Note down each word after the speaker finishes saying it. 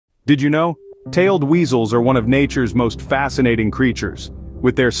Did you know? Tailed weasels are one of nature's most fascinating creatures.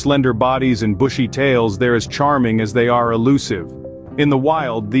 With their slender bodies and bushy tails, they're as charming as they are elusive. In the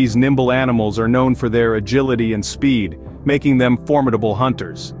wild, these nimble animals are known for their agility and speed, making them formidable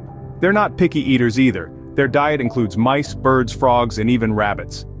hunters. They're not picky eaters either. Their diet includes mice, birds, frogs, and even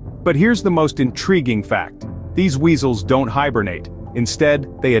rabbits. But here's the most intriguing fact. These weasels don't hibernate.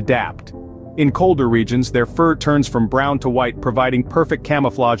 Instead, they adapt. In colder regions, their fur turns from brown to white, providing perfect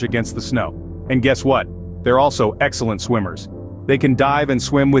camouflage against the snow. And guess what? They're also excellent swimmers. They can dive and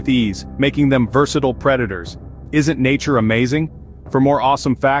swim with ease, making them versatile predators. Isn't nature amazing? For more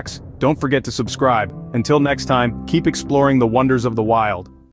awesome facts, don't forget to subscribe. Until next time, keep exploring the wonders of the wild.